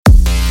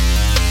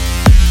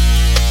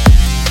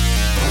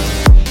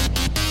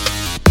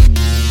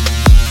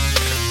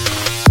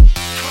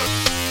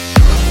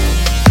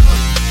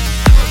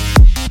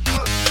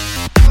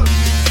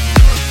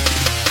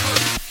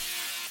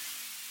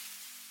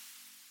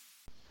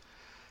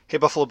Hey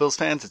Buffalo Bills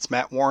fans, it's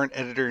Matt Warren,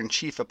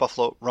 editor-in-chief at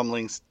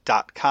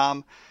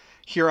BuffaloRumblings.com,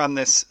 here on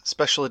this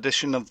special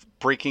edition of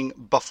Breaking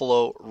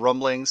Buffalo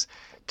Rumblings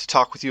to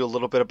talk with you a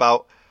little bit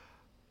about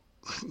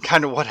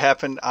kind of what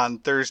happened on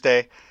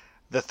Thursday,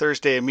 the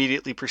Thursday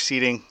immediately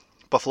preceding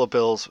Buffalo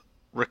Bills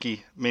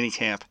rookie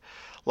minicamp.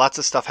 Lots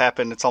of stuff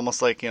happened. It's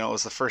almost like, it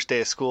was the first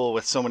day of school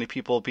with so many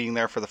people being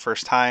there for the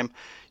first time.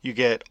 You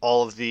get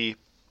all of the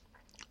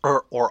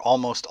or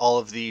almost all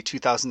of the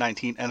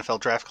 2019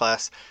 NFL draft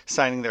class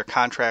signing their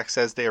contracts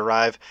as they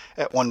arrive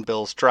at One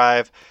Bills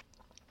Drive.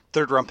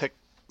 Third round pick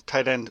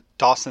tight end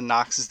Dawson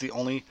Knox is the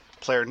only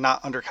player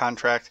not under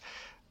contract,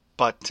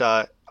 but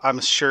I'm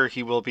sure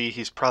he will be.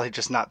 He's probably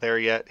just not there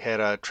yet, had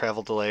a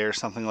travel delay or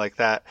something like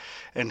that,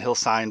 and he'll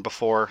sign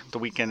before the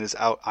weekend is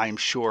out, I'm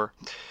sure.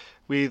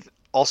 We've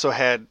also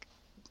had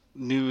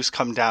news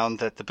come down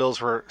that the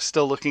Bills were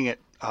still looking at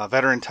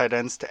veteran tight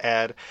ends to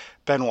add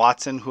Ben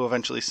Watson, who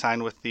eventually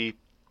signed with the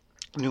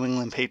New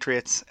England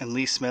Patriots, and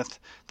Lee Smith,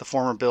 the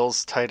former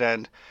Bills tight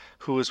end,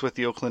 who was with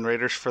the Oakland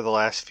Raiders for the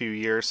last few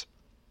years.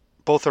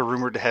 Both are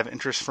rumored to have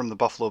interest from the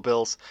Buffalo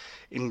Bills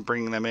in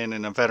bringing them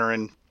in a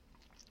veteran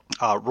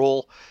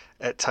role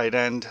at tight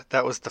end.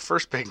 That was the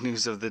first big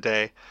news of the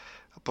day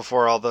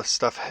before all the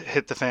stuff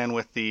hit the fan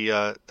with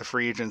the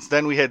free agents.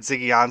 Then we had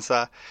Ziggy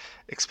Ansah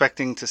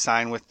expecting to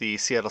sign with the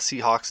Seattle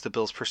Seahawks. The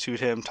Bills pursued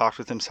him, talked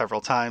with him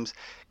several times,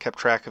 kept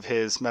track of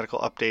his medical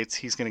updates.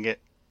 He's going to get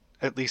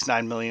at least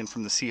 $9 million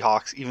from the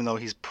Seahawks, even though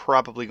he's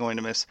probably going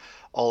to miss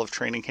all of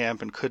training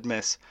camp and could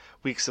miss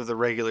weeks of the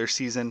regular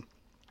season.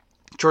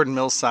 Jordan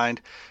Mills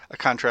signed a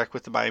contract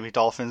with the Miami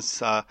Dolphins.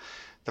 The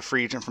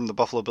free agent from the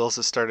Buffalo Bills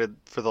has started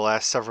for the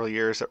last several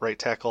years at right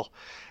tackle,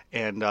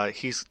 and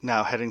he's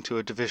now heading to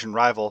a division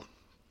rival.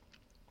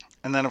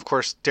 And then, of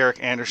course,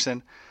 Derek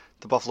Anderson,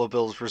 the Buffalo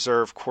Bills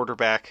reserve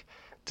quarterback,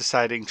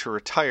 deciding to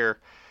retire.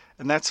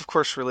 And that's, of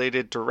course,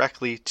 related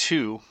directly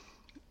to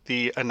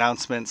the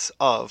announcements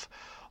of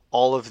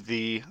all of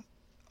the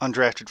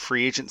undrafted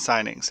free agent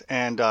signings.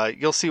 And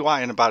you'll see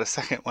why in about a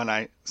second when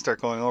I start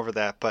going over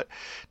that. But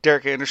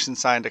Derek Anderson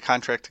signed a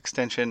contract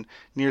extension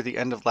near the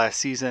end of last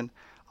season.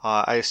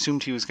 I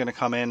assumed he was going to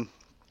come in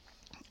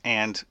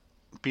and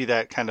be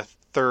that kind of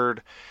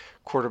third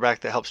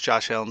quarterback that helps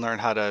Josh Allen learn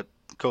how to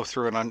go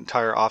through an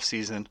entire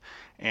offseason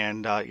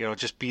and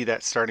just be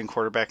that starting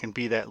quarterback and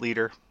be that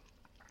leader.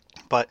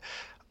 But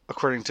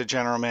according to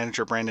general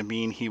manager Brandon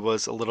Beane, he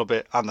was a little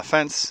bit on the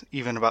fence,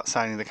 even about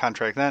signing the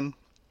contract then.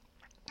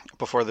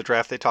 Before the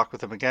draft, they talked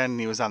with him again, and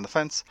he was on the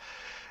fence.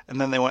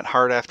 And then they went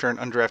hard after an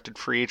undrafted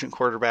free agent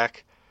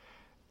quarterback.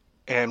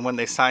 And when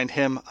they signed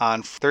him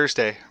on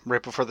Thursday,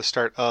 right before the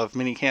start of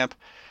minicamp,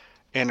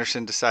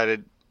 Anderson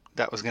decided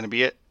that was going to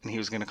be it, and he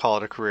was going to call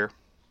it a career.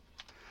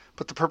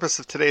 But the purpose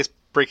of today's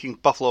Breaking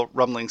Buffalo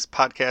Rumblings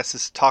podcast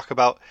is to talk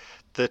about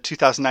the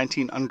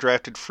 2019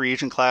 undrafted free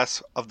agent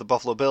class of the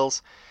Buffalo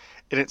Bills.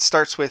 And it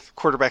starts with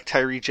quarterback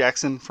Tyree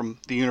Jackson from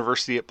the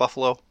University at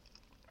Buffalo.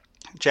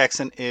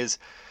 Jackson is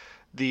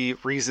the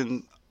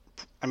reason,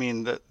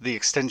 the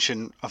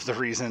extension of the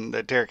reason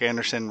that Derek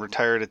Anderson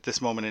retired at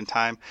this moment in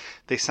time.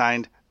 They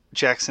signed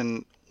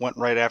Jackson, went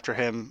right after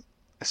him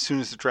as soon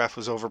as the draft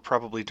was over,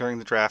 probably during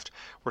the draft.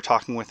 We're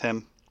talking with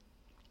him.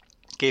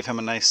 Gave him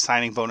a nice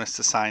signing bonus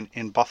to sign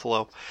in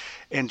Buffalo.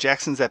 And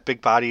Jackson's that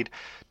big-bodied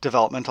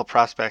developmental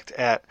prospect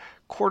at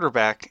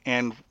quarterback.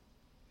 And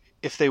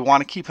if they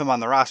want to keep him on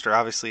the roster,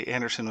 obviously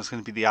Anderson was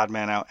going to be the odd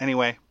man out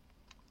anyway.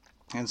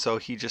 And so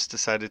he just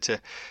decided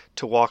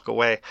to walk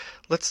away.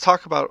 Let's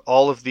talk about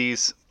all of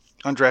these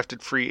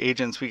undrafted free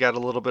agents. We got a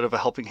little bit of a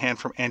helping hand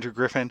from Andrew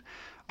Griffin,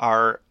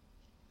 our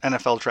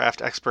NFL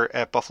draft expert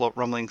at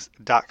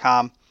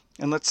BuffaloRumblings.com.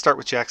 And let's start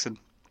with Jackson.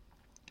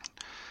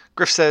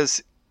 Griff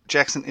says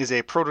Jackson is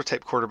a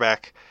prototype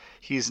quarterback.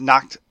 He's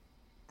knocked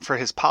for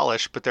his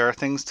polish, but there are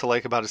things to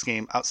like about his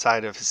game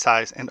outside of his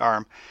size and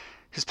arm.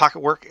 His pocket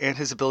work and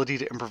his ability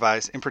to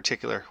improvise, in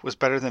particular, was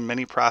better than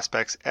many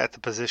prospects at the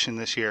position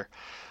this year.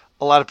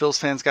 A lot of Bills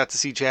fans got to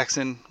see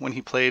Jackson when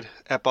he played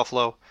at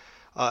Buffalo.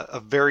 A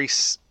very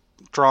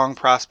strong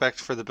prospect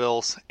for the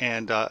Bills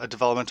and a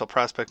developmental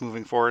prospect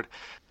moving forward.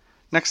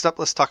 Next up,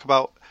 let's talk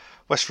about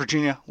West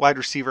Virginia wide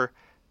receiver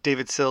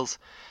David Sills.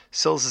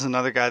 Sills is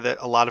another guy that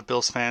a lot of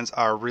Bills fans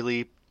are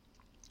really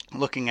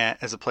looking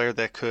at as a player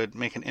that could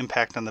make an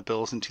impact on the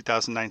Bills in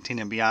 2019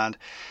 and beyond.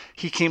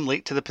 He came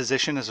late to the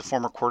position as a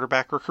former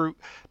quarterback recruit,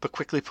 but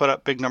quickly put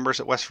up big numbers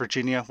at West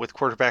Virginia with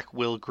quarterback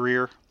Will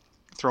Grier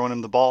throwing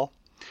him the ball.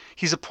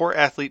 He's a poor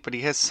athlete, but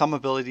he has some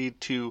ability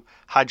to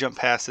high jump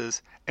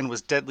passes and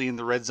was deadly in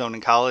the red zone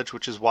in college,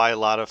 which is why a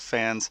lot of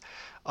fans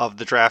of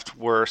the draft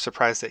were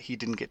surprised that he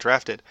didn't get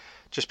drafted,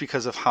 just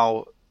because of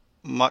how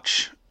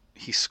much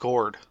he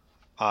scored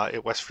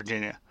at West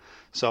Virginia.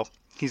 So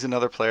he's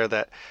another player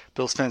that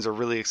Bills fans are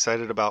really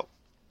excited about.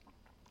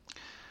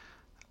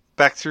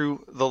 Back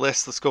through the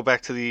list, let's go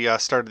back to the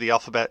start of the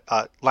alphabet.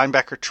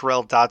 Linebacker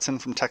Terrell Dodson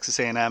from Texas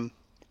A&M.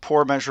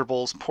 Poor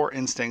measurables, poor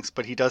instincts,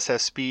 but he does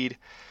have speed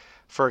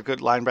for a good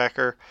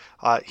linebacker.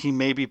 He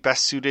may be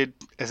best suited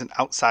as an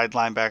outside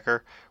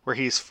linebacker where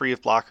he's free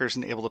of blockers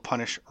and able to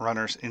punish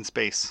runners in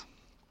space.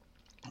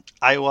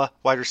 Iowa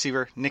wide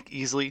receiver Nick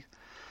Easley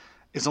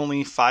is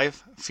only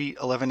 5 feet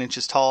 11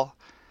 inches tall.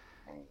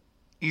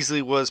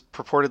 Easley was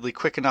purportedly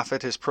quick enough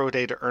at his pro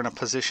day to earn a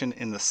position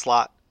in the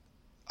slot.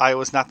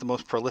 Iowa's not the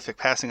most prolific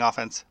passing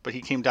offense, but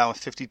he came down with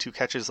 52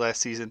 catches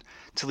last season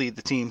to lead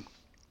the team.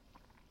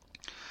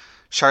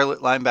 Charlotte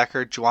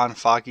linebacker Juwan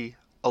Foggy,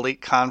 a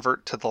late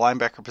convert to the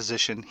linebacker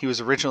position. He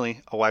was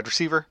originally a wide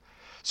receiver,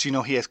 so you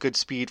know he has good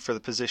speed for the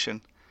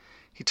position.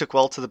 He took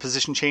well to the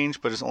position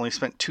change, but has only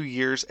spent 2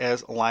 years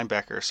as a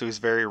linebacker, so he's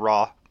very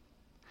raw.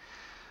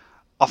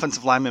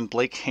 Offensive lineman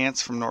Blake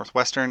Hance from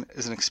Northwestern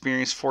is an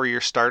experienced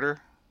 4-year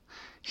starter.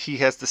 He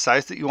has the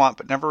size that you want,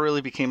 but never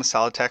really became a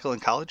solid tackle in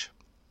college.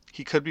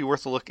 He could be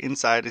worth a look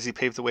inside as he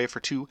paved the way for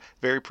 2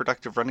 very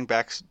productive running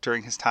backs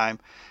during his time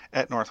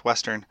at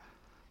Northwestern.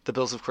 The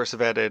Bills, of course,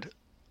 have added,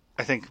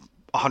 I think,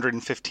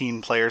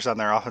 115 players on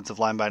their offensive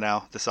line by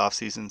now this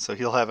offseason, so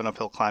he'll have an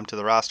uphill climb to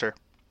the roster.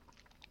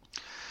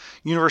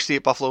 University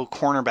at Buffalo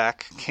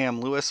cornerback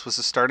Cam Lewis was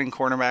a starting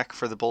cornerback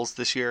for the Bulls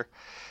this year.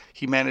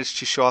 He managed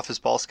to show off his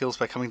ball skills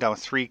by coming down with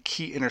 3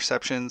 key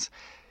interceptions.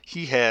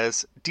 He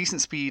has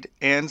decent speed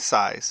and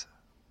size,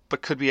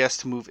 but could be asked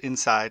to move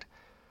inside.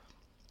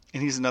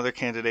 And he's another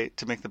candidate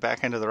to make the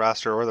back end of the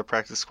roster, or the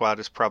practice squad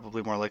is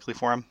probably more likely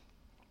for him.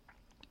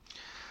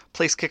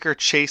 Place kicker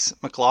Chase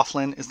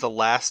McLaughlin is the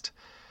last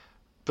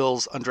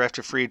Bills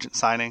undrafted free agent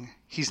signing.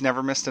 He's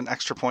never missed an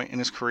extra point in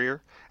his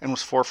career and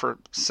was 4 for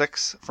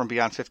 6 from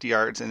beyond 50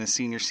 yards in his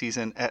senior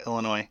season at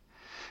Illinois.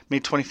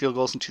 Made 20 field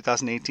goals in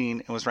 2018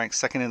 and was ranked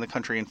second in the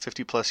country in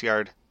 50-plus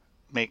yard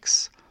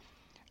makes,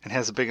 and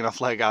has a big enough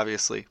leg,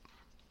 obviously.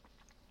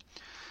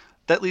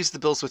 That leaves the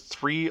Bills with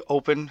 3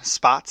 open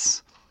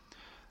spots.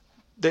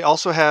 They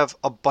also have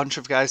a bunch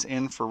of guys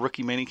in for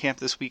rookie minicamp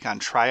this week on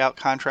tryout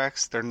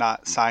contracts. They're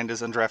not signed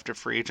as undrafted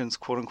free agents,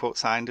 quote-unquote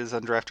signed as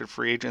undrafted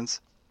free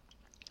agents,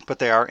 but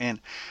they are in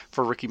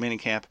for rookie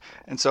minicamp.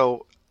 And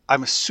so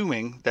I'm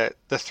assuming that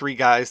the 3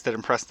 guys that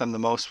impressed them the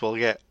most will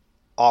get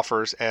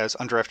offers as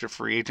undrafted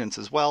free agents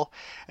as well,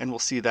 and we'll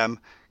see them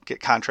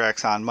get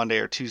contracts on Monday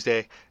or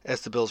Tuesday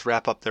as the Bills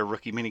wrap up their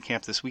rookie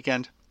minicamp this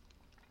weekend.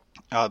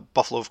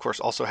 Buffalo, of course,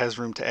 also has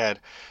room to add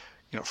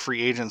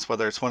free agents,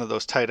 whether it's one of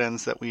those tight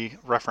ends that we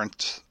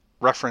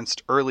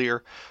referenced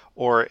earlier,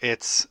 or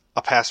it's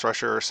a pass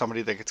rusher or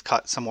somebody that gets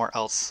cut somewhere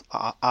else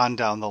on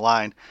down the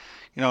line.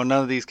 None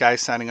of these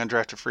guys signing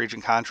undrafted free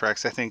agent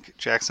contracts. I think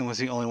Jackson was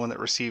the only one that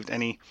received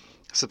any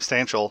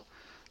substantial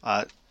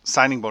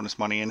signing bonus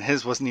money, and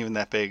his wasn't even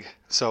that big.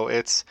 So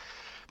it's,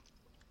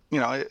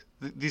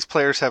 these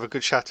players have a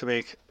good shot to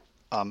make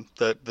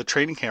the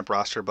training camp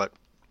roster, but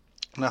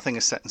nothing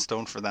is set in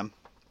stone for them.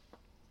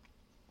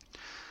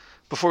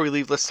 Before we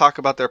leave, let's talk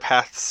about their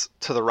paths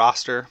to the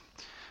roster.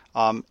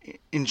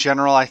 In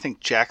general, I think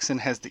Jackson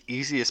has the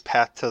easiest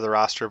path to the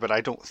roster, but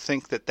I don't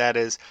think that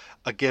is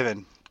a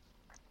given.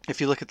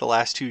 If you look at the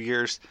last 2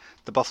 years,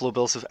 the Buffalo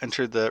Bills have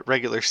entered the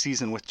regular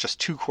season with just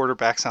 2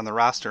 quarterbacks on the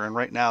roster, and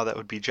right now that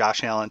would be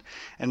Josh Allen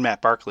and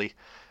Matt Barkley,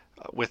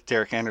 with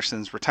Derek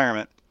Anderson's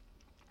retirement.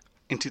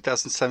 In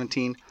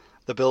 2017,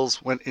 the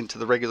Bills went into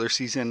the regular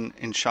season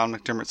in Sean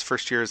McDermott's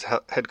first year as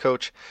head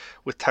coach,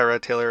 with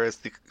Tyrod Taylor as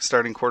the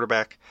starting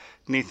quarterback,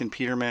 Nathan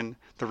Peterman,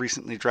 the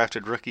recently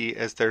drafted rookie,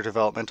 as their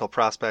developmental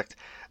prospect,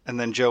 and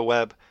then Joe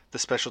Webb, the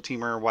special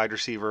teamer, wide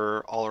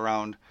receiver,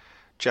 all-around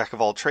jack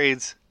of all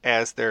trades,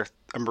 as their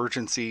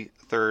emergency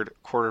third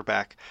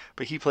quarterback.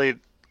 But he played,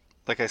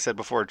 like I said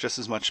before, just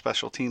as much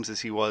special teams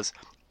as he was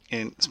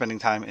in spending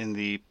time in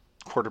the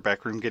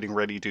quarterback room getting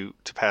ready to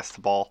pass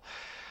the ball.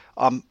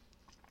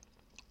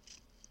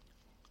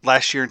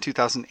 Last year in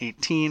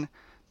 2018,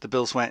 the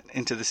Bills went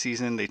into the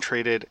season. They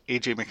traded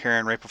A.J.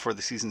 McCarron right before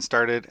the season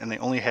started, and they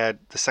only had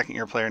the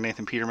second-year player,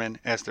 Nathan Peterman,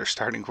 as their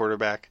starting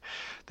quarterback.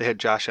 They had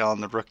Josh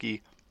Allen, the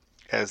rookie,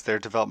 as their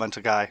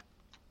developmental guy.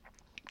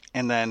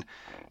 And then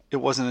it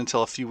wasn't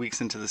until a few weeks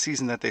into the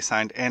season that they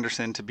signed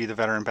Anderson to be the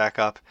veteran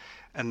backup,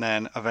 and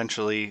then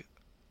eventually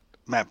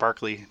Matt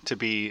Barkley to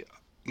be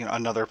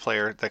another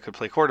player that could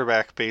play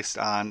quarterback based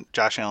on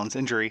Josh Allen's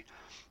injury.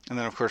 And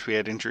then, of course, we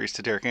had injuries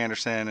to Derek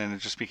Anderson, and it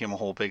just became a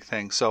whole big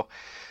thing. So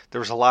there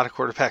was a lot of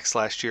quarterbacks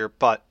last year,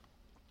 but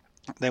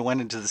they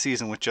went into the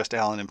season with just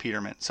Allen and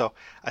Peterman. So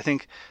I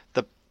think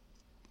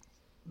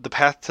the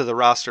path to the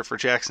roster for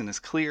Jackson is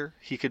clear.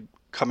 He could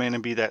come in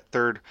and be that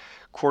third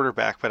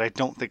quarterback, but I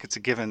don't think it's a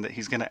given that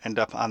he's going to end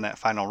up on that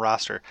final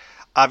roster.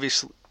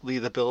 Obviously,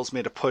 the Bills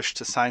made a push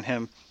to sign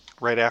him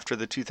right after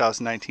the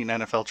 2019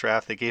 NFL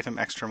draft. They gave him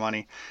extra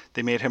money.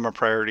 They made him a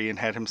priority and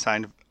had him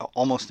signed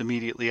almost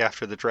immediately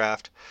after the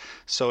draft.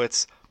 So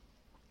it's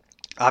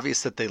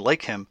obvious that they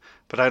like him,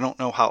 but I don't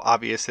know how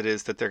obvious it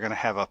is that they're going to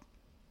have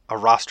a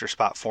roster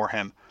spot for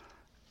him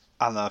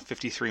on the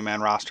 53-man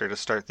roster to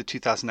start the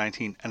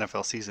 2019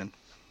 NFL season.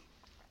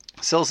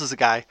 Sills is a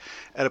guy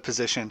at a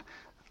position,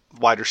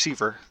 wide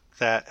receiver,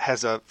 that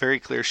has a very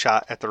clear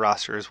shot at the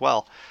roster as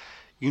well.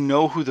 You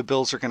know who the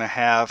Bills are going to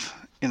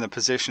have in the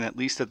position, at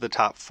least at the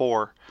top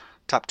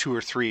 2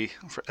 or 3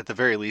 at the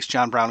very least.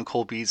 John Brown and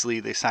Cole Beasley,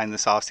 they signed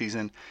this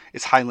offseason.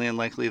 It's highly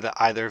unlikely that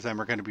either of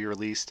them are going to be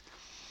released.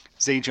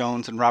 Zay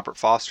Jones and Robert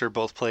Foster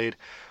both played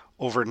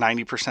over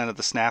 90% of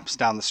the snaps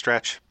down the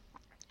stretch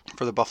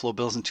for the Buffalo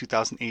Bills in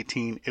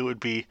 2018. It would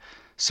be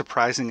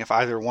surprising if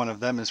either one of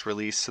them is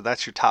released. So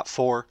that's your top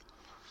four.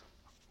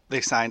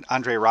 They signed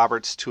Andre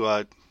Roberts to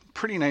a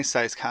pretty nice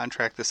sized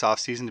contract this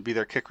offseason to be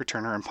their kick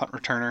returner and punt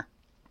returner.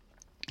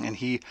 And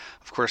he,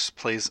 of course,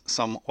 plays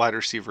some wide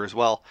receiver as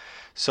well.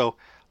 So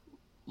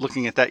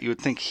looking at that, you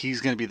would think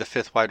he's going to be the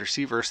fifth wide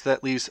receiver. So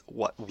that leaves,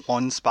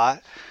 one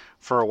spot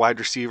for a wide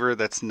receiver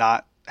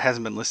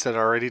hasn't been listed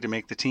already to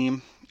make the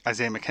team.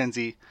 Isaiah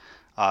McKenzie,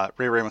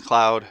 Ray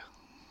McLeod,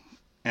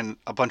 and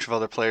a bunch of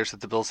other players that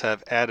the Bills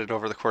have added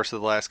over the course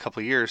of the last couple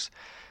of years,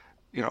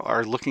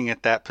 are looking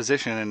at that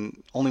position,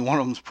 and only one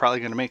of them is probably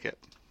going to make it.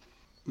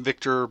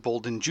 Victor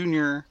Bolden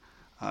Jr.,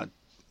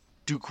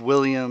 Duke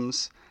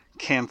Williams,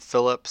 Cam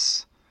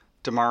Phillips,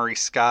 Damari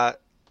Scott,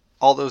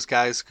 all those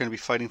guys are going to be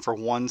fighting for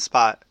one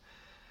spot,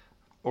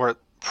 or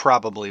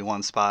probably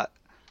one spot,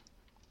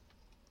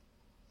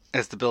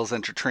 as the Bills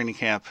enter training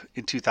camp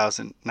in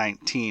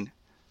 2019.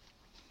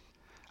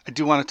 I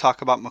do want to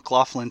talk about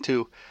McLaughlin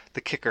too,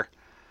 the kicker.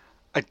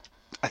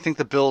 I think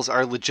the Bills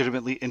are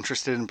legitimately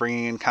interested in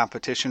bringing in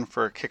competition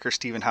for kicker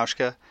Stephen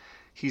Hauschka.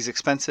 He's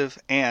expensive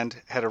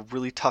and had a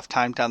really tough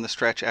time down the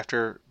stretch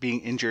after being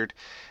injured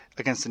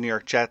against the New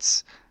York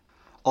Jets.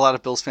 A lot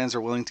of Bills fans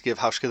are willing to give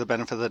Hauschka the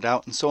benefit of the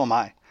doubt, and so am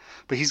I.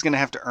 But he's going to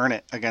have to earn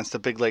it against a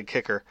big leg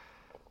kicker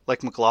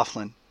like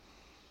McLaughlin,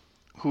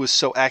 who was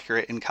so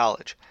accurate in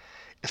college.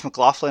 If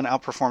McLaughlin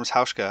outperforms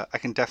Hauschka, I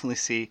can definitely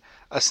see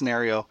a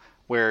scenario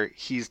where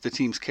he's the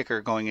team's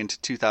kicker going into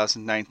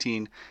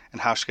 2019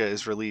 and Hauschka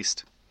is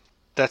released.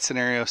 That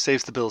scenario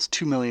saves the Bills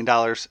 $2 million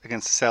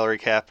against the salary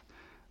cap.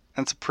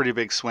 That's a pretty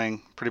big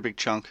swing, pretty big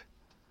chunk.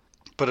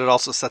 But it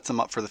also sets them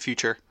up for the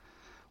future,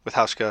 with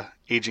Hauschka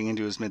aging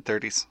into his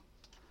mid-30s.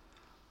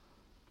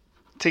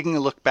 Taking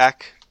a look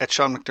back at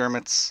Sean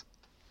McDermott's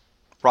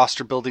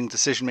roster-building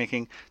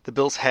decision-making, the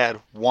Bills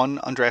had one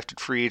undrafted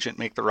free agent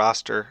make the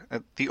roster,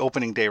 the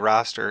opening day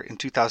roster, in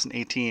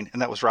 2018,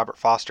 and that was Robert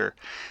Foster.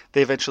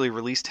 They eventually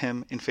released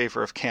him in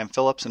favor of Cam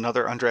Phillips,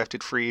 another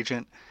undrafted free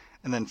agent,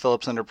 and then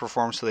Phillips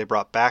underperformed, so they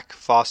brought back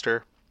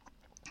Foster,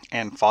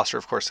 and Foster,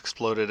 of course,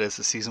 exploded as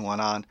the season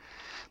went on.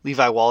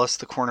 Levi Wallace,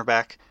 the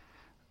cornerback,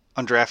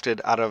 undrafted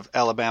out of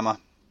Alabama,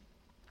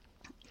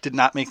 did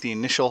not make the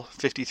initial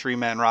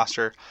 53-man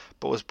roster,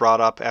 but was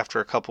brought up after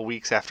a couple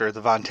weeks after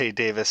the Vontae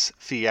Davis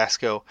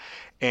fiasco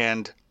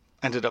and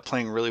ended up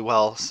playing really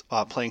well,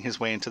 playing his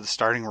way into the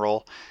starting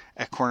role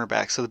at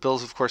cornerback. So the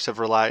Bills, of course, have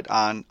relied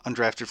on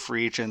undrafted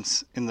free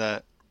agents in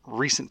the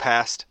recent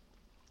past.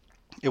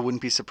 It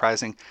wouldn't be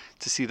surprising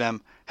to see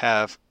them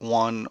have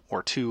one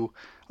or two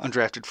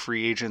undrafted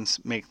free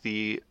agents make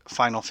the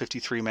final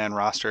 53-man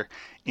roster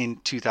in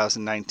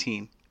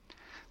 2019.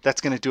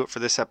 That's going to do it for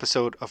this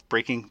episode of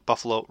Breaking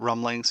Buffalo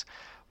Rumblings.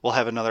 We'll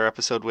have another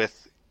episode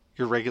with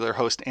your regular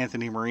host,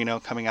 Anthony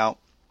Marino, coming out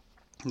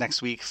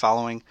next week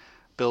following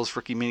Bills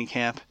rookie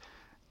minicamp,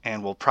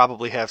 and we'll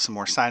probably have some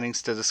more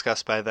signings to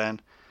discuss by then.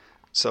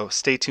 So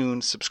stay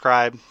tuned,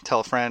 subscribe,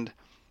 tell a friend.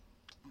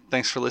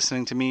 Thanks for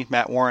listening to me,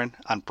 Matt Warren,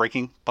 on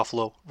Breaking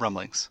Buffalo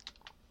Rumblings.